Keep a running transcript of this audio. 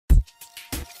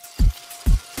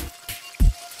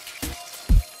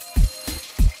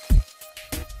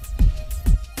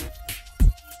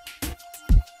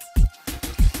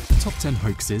Top 10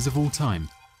 Hoaxes of All Time.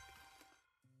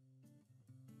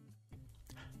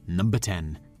 Number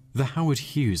 10. The Howard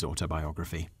Hughes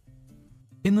Autobiography.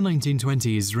 In the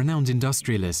 1920s, renowned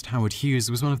industrialist Howard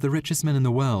Hughes was one of the richest men in the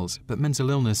world, but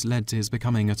mental illness led to his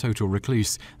becoming a total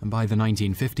recluse, and by the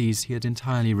 1950s he had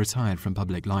entirely retired from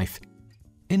public life.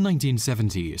 In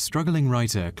 1970, struggling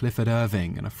writer Clifford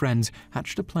Irving and a friend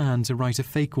hatched a plan to write a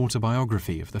fake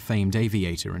autobiography of the famed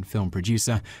aviator and film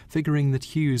producer, figuring that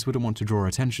Hughes wouldn't want to draw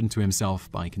attention to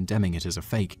himself by condemning it as a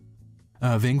fake.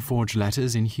 Irving forged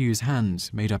letters in Hughes' hand,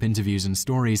 made up interviews and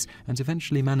stories, and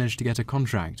eventually managed to get a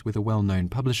contract with a well-known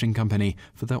publishing company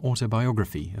for the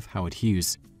autobiography of Howard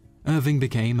Hughes. Irving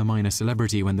became a minor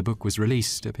celebrity when the book was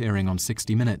released, appearing on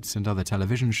 60 Minutes and other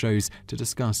television shows to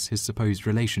discuss his supposed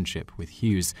relationship with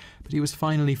Hughes, but he was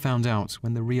finally found out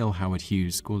when the real Howard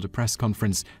Hughes called a press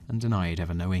conference and denied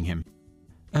ever knowing him.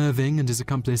 Irving and his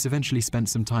accomplice eventually spent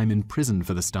some time in prison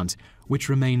for the stunt, which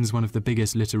remains one of the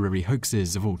biggest literary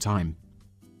hoaxes of all time.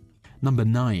 Number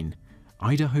 9.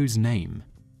 Idaho's Name.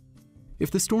 If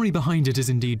the story behind it is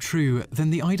indeed true, then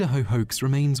the Idaho hoax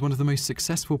remains one of the most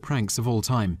successful pranks of all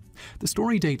time. The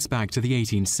story dates back to the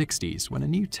 1860s, when a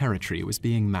new territory was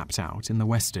being mapped out in the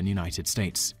western United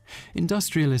States.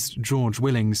 Industrialist George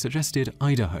Willing suggested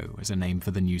Idaho as a name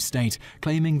for the new state,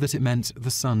 claiming that it meant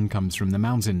the sun comes from the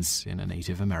mountains in a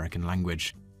Native American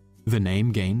language. The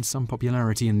name gained some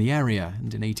popularity in the area,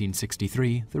 and in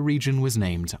 1863 the region was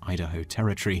named Idaho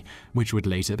Territory, which would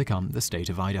later become the state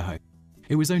of Idaho.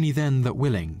 It was only then that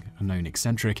Willing, a known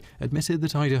eccentric, admitted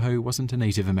that Idaho wasn't a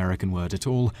Native American word at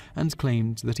all and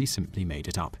claimed that he simply made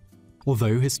it up.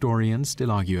 Although historians still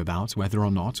argue about whether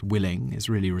or not Willing is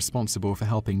really responsible for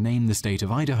helping name the state of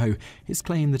Idaho, his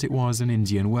claim that it was an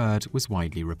Indian word was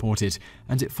widely reported,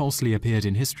 and it falsely appeared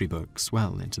in history books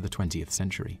well into the 20th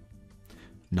century.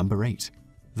 Number 8.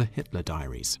 The Hitler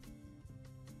Diaries.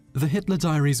 The Hitler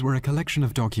Diaries were a collection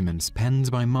of documents penned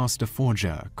by master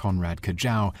forger Konrad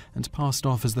Kujau and passed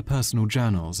off as the personal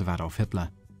journals of Adolf Hitler.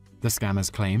 The scammers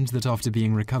claimed that after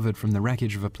being recovered from the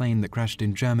wreckage of a plane that crashed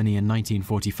in Germany in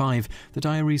 1945, the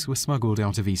diaries were smuggled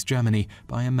out of East Germany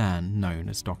by a man known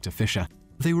as Dr. Fischer.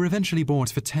 They were eventually bought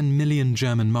for 10 million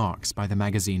German marks by the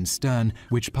magazine Stern,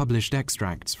 which published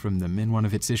extracts from them in one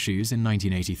of its issues in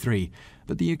 1983.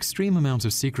 But the extreme amount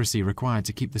of secrecy required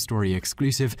to keep the story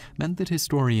exclusive meant that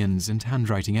historians and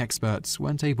handwriting experts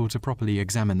weren't able to properly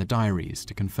examine the diaries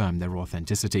to confirm their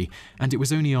authenticity, and it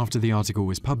was only after the article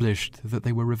was published that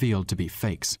they were revealed to be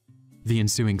fakes. The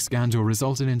ensuing scandal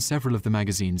resulted in several of the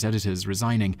magazine's editors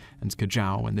resigning, and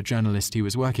Kujau and the journalist he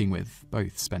was working with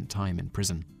both spent time in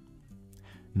prison.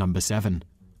 Number 7.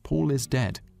 Paul is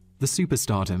Dead. The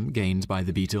superstardom gained by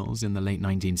the Beatles in the late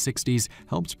 1960s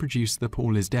helped produce the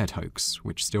Paul is Dead hoax,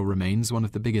 which still remains one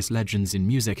of the biggest legends in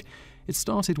music. It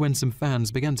started when some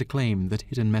fans began to claim that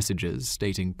hidden messages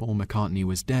stating Paul McCartney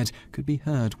was dead could be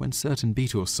heard when certain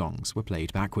Beatles songs were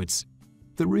played backwards.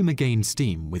 The rumor gained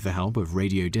steam with the help of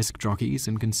radio disc jockeys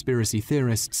and conspiracy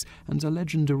theorists, and a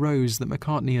legend arose that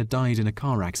McCartney had died in a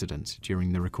car accident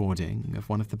during the recording of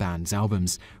one of the band's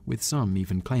albums, with some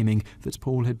even claiming that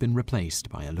Paul had been replaced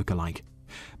by a lookalike.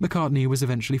 McCartney was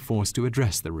eventually forced to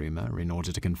address the rumor in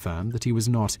order to confirm that he was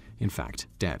not, in fact,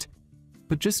 dead.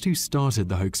 But just who started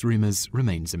the hoax rumors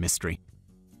remains a mystery.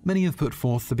 Many have put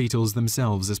forth the Beatles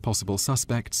themselves as possible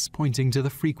suspects, pointing to the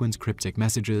frequent cryptic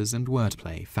messages and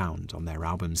wordplay found on their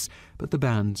albums, but the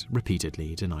band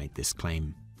repeatedly denied this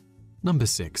claim. Number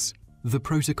 6. The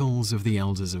Protocols of the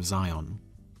Elders of Zion.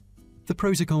 The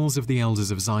Protocols of the Elders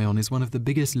of Zion is one of the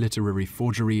biggest literary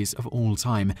forgeries of all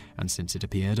time, and since it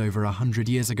appeared over 100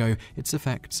 years ago, its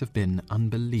effects have been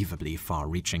unbelievably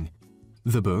far-reaching.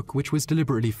 The book, which was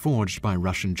deliberately forged by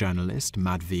Russian journalist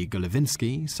Matvey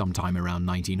Golovinsky sometime around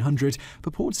 1900,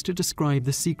 purports to describe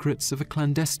the secrets of a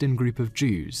clandestine group of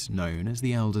Jews known as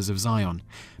the Elders of Zion.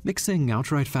 Mixing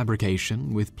outright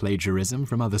fabrication with plagiarism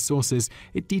from other sources,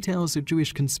 it details a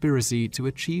Jewish conspiracy to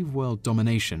achieve world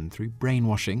domination through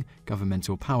brainwashing,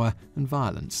 governmental power, and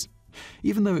violence.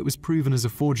 Even though it was proven as a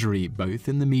forgery both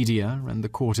in the media and the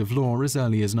court of law as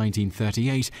early as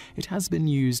 1938, it has been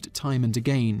used time and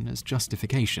again as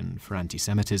justification for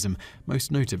anti-Semitism,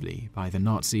 most notably by the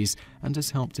Nazis, and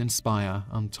has helped inspire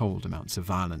untold amounts of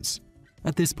violence.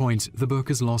 At this point, the book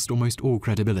has lost almost all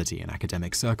credibility in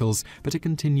academic circles, but it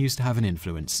continues to have an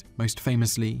influence, most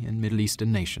famously in Middle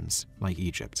Eastern nations like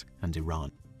Egypt and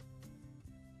Iran.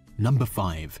 Number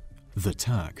 5. The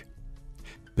Turk.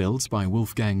 Built by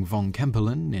Wolfgang von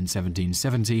Kempelen in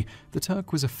 1770, the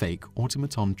Turk was a fake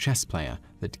automaton chess player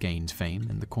that gained fame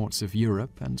in the courts of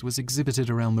Europe and was exhibited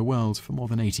around the world for more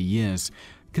than 80 years.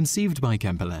 Conceived by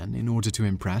Kempelen in order to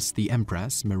impress the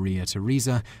Empress Maria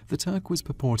Theresa, the Turk was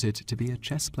purported to be a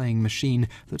chess-playing machine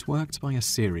that worked by a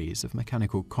series of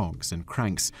mechanical cogs and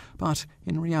cranks, but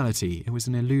in reality it was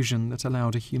an illusion that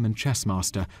allowed a human chess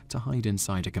master to hide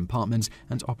inside a compartment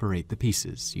and operate the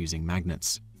pieces using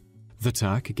magnets. The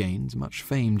Turk gained much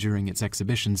fame during its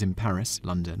exhibitions in Paris,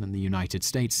 London, and the United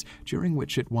States, during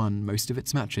which it won most of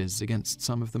its matches against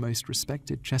some of the most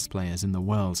respected chess players in the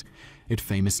world. It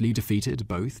famously defeated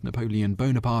both Napoleon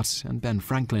Bonaparte and Ben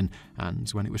Franklin, and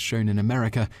when it was shown in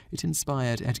America, it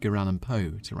inspired Edgar Allan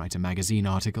Poe to write a magazine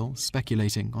article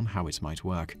speculating on how it might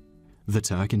work. The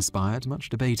Turk inspired much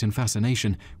debate and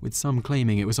fascination, with some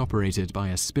claiming it was operated by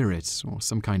a spirit or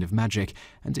some kind of magic,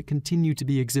 and it continued to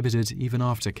be exhibited even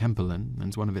after Kempelen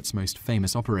and one of its most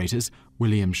famous operators,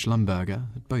 William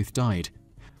Schlumberger, had both died.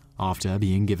 After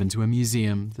being given to a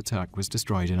museum, the Turk was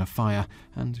destroyed in a fire,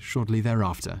 and shortly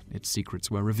thereafter, its secrets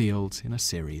were revealed in a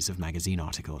series of magazine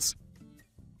articles.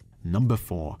 Number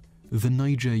 4. The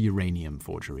Niger Uranium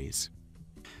Forgeries.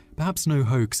 Perhaps no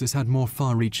hoax has had more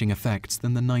far-reaching effects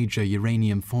than the Niger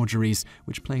uranium forgeries,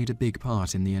 which played a big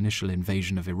part in the initial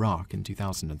invasion of Iraq in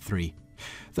 2003.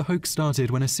 The hoax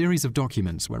started when a series of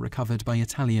documents were recovered by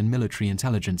Italian military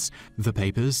intelligence. The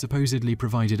papers supposedly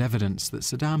provided evidence that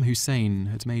Saddam Hussein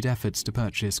had made efforts to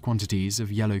purchase quantities of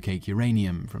yellowcake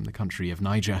uranium from the country of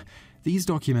Niger. These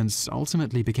documents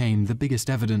ultimately became the biggest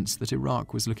evidence that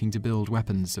Iraq was looking to build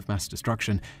weapons of mass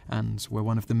destruction and were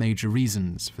one of the major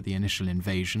reasons for the initial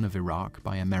invasion of Iraq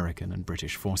by American and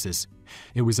British forces.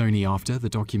 It was only after the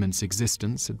documents'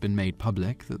 existence had been made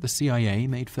public that the CIA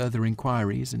made further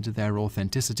inquiries into their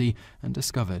authenticity and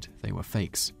discovered they were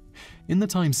fakes. In the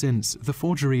time since, the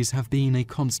forgeries have been a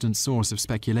constant source of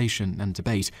speculation and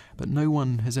debate, but no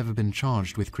one has ever been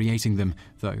charged with creating them,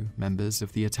 though members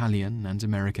of the Italian and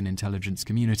American intelligence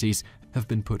communities have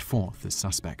been put forth as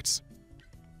suspects.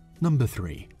 Number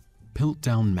 3.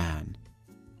 Piltdown Man.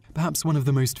 Perhaps one of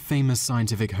the most famous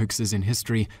scientific hoaxes in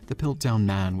history, the Piltdown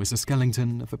Man was a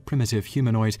skeleton of a primitive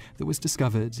humanoid that was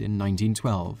discovered in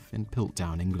 1912 in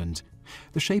Piltdown, England.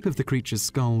 The shape of the creature's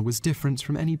skull was different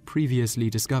from any previously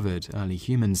discovered early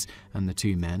humans, and the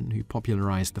two men who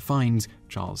popularized the find,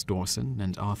 Charles Dawson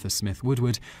and Arthur Smith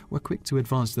Woodward, were quick to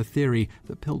advance the theory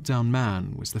that Piltdown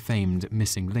Man was the famed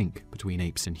missing link between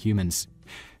apes and humans.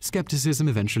 Skepticism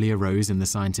eventually arose in the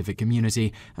scientific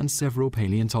community, and several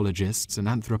paleontologists and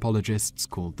anthropologists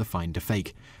called the find a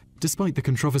fake. Despite the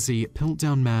controversy,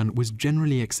 Piltdown Man was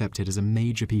generally accepted as a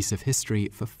major piece of history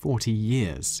for 40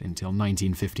 years, until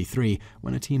 1953,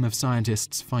 when a team of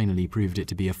scientists finally proved it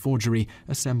to be a forgery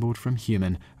assembled from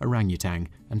human, orangutan,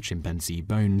 and chimpanzee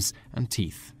bones and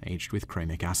teeth aged with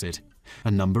chromic acid.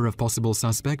 A number of possible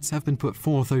suspects have been put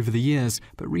forth over the years,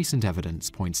 but recent evidence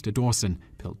points to Dawson,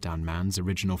 Piltdown Man's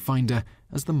original finder,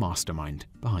 as the mastermind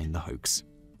behind the hoax.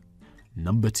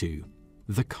 Number 2.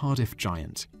 The Cardiff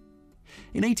Giant.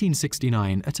 In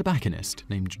 1869, a tobacconist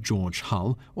named George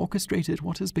Hull orchestrated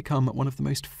what has become one of the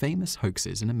most famous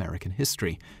hoaxes in American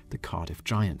history, the Cardiff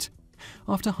Giant.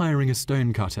 After hiring a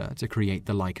stonecutter to create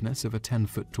the likeness of a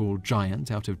 10-foot-tall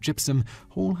giant out of gypsum,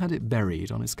 Hall had it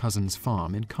buried on his cousin's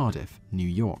farm in Cardiff, New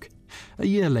York. A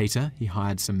year later, he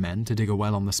hired some men to dig a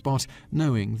well on the spot,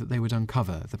 knowing that they would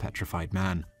uncover the petrified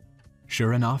man.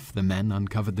 Sure enough, the men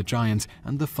uncovered the giant,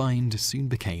 and the find soon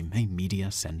became a media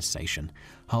sensation.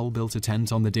 Hull built a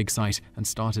tent on the dig site and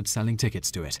started selling tickets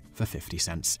to it for 50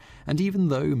 cents. And even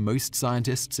though most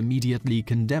scientists immediately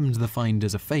condemned the find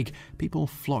as a fake, people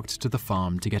flocked to the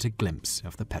farm to get a glimpse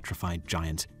of the petrified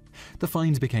giant. The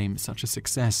find became such a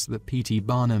success that P.T.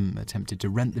 Barnum attempted to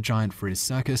rent the giant for his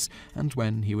circus, and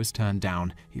when he was turned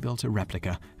down, he built a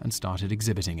replica and started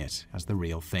exhibiting it as the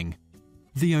real thing.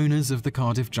 The owners of the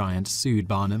Cardiff Giant sued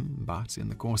Barnum, but in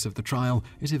the course of the trial,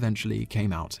 it eventually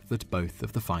came out that both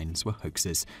of the finds were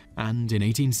hoaxes, and in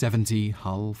 1870,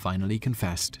 Hull finally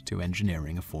confessed to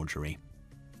engineering a forgery.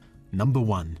 Number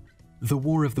 1. The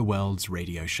War of the Worlds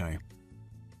radio show.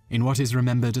 In what is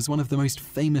remembered as one of the most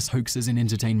famous hoaxes in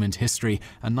entertainment history,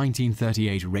 a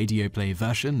 1938 radio play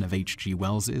version of H.G.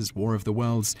 Wells's War of the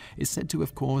Worlds is said to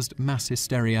have caused mass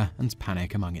hysteria and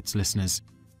panic among its listeners.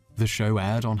 The show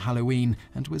aired on Halloween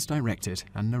and was directed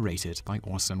and narrated by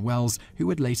Orson Welles, who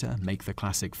would later make the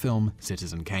classic film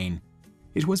Citizen Kane.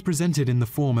 It was presented in the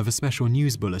form of a special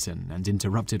news bulletin and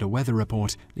interrupted a weather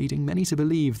report, leading many to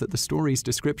believe that the story's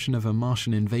description of a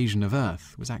Martian invasion of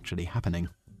Earth was actually happening.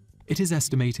 It is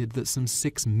estimated that some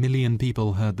 6 million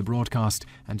people heard the broadcast,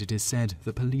 and it is said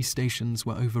that police stations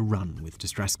were overrun with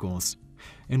distress calls.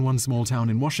 In one small town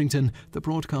in Washington, the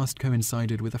broadcast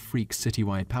coincided with a freak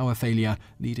citywide power failure,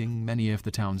 leading many of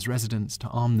the town's residents to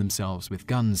arm themselves with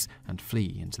guns and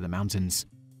flee into the mountains.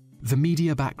 The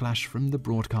media backlash from the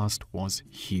broadcast was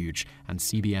huge, and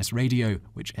CBS Radio,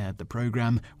 which aired the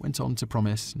program, went on to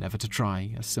promise never to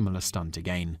try a similar stunt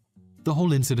again. The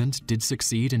whole incident did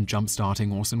succeed in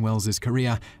jump-starting Orson Welles'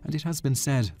 career, and it has been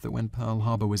said that when Pearl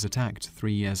Harbor was attacked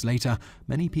 3 years later,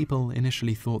 many people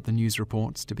initially thought the news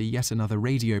reports to be yet another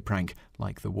radio prank,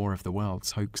 like the War of the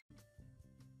Worlds hoax.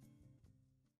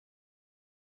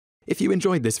 If you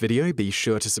enjoyed this video, be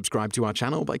sure to subscribe to our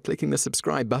channel by clicking the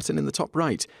subscribe button in the top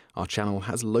right. Our channel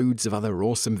has loads of other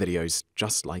awesome videos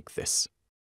just like this.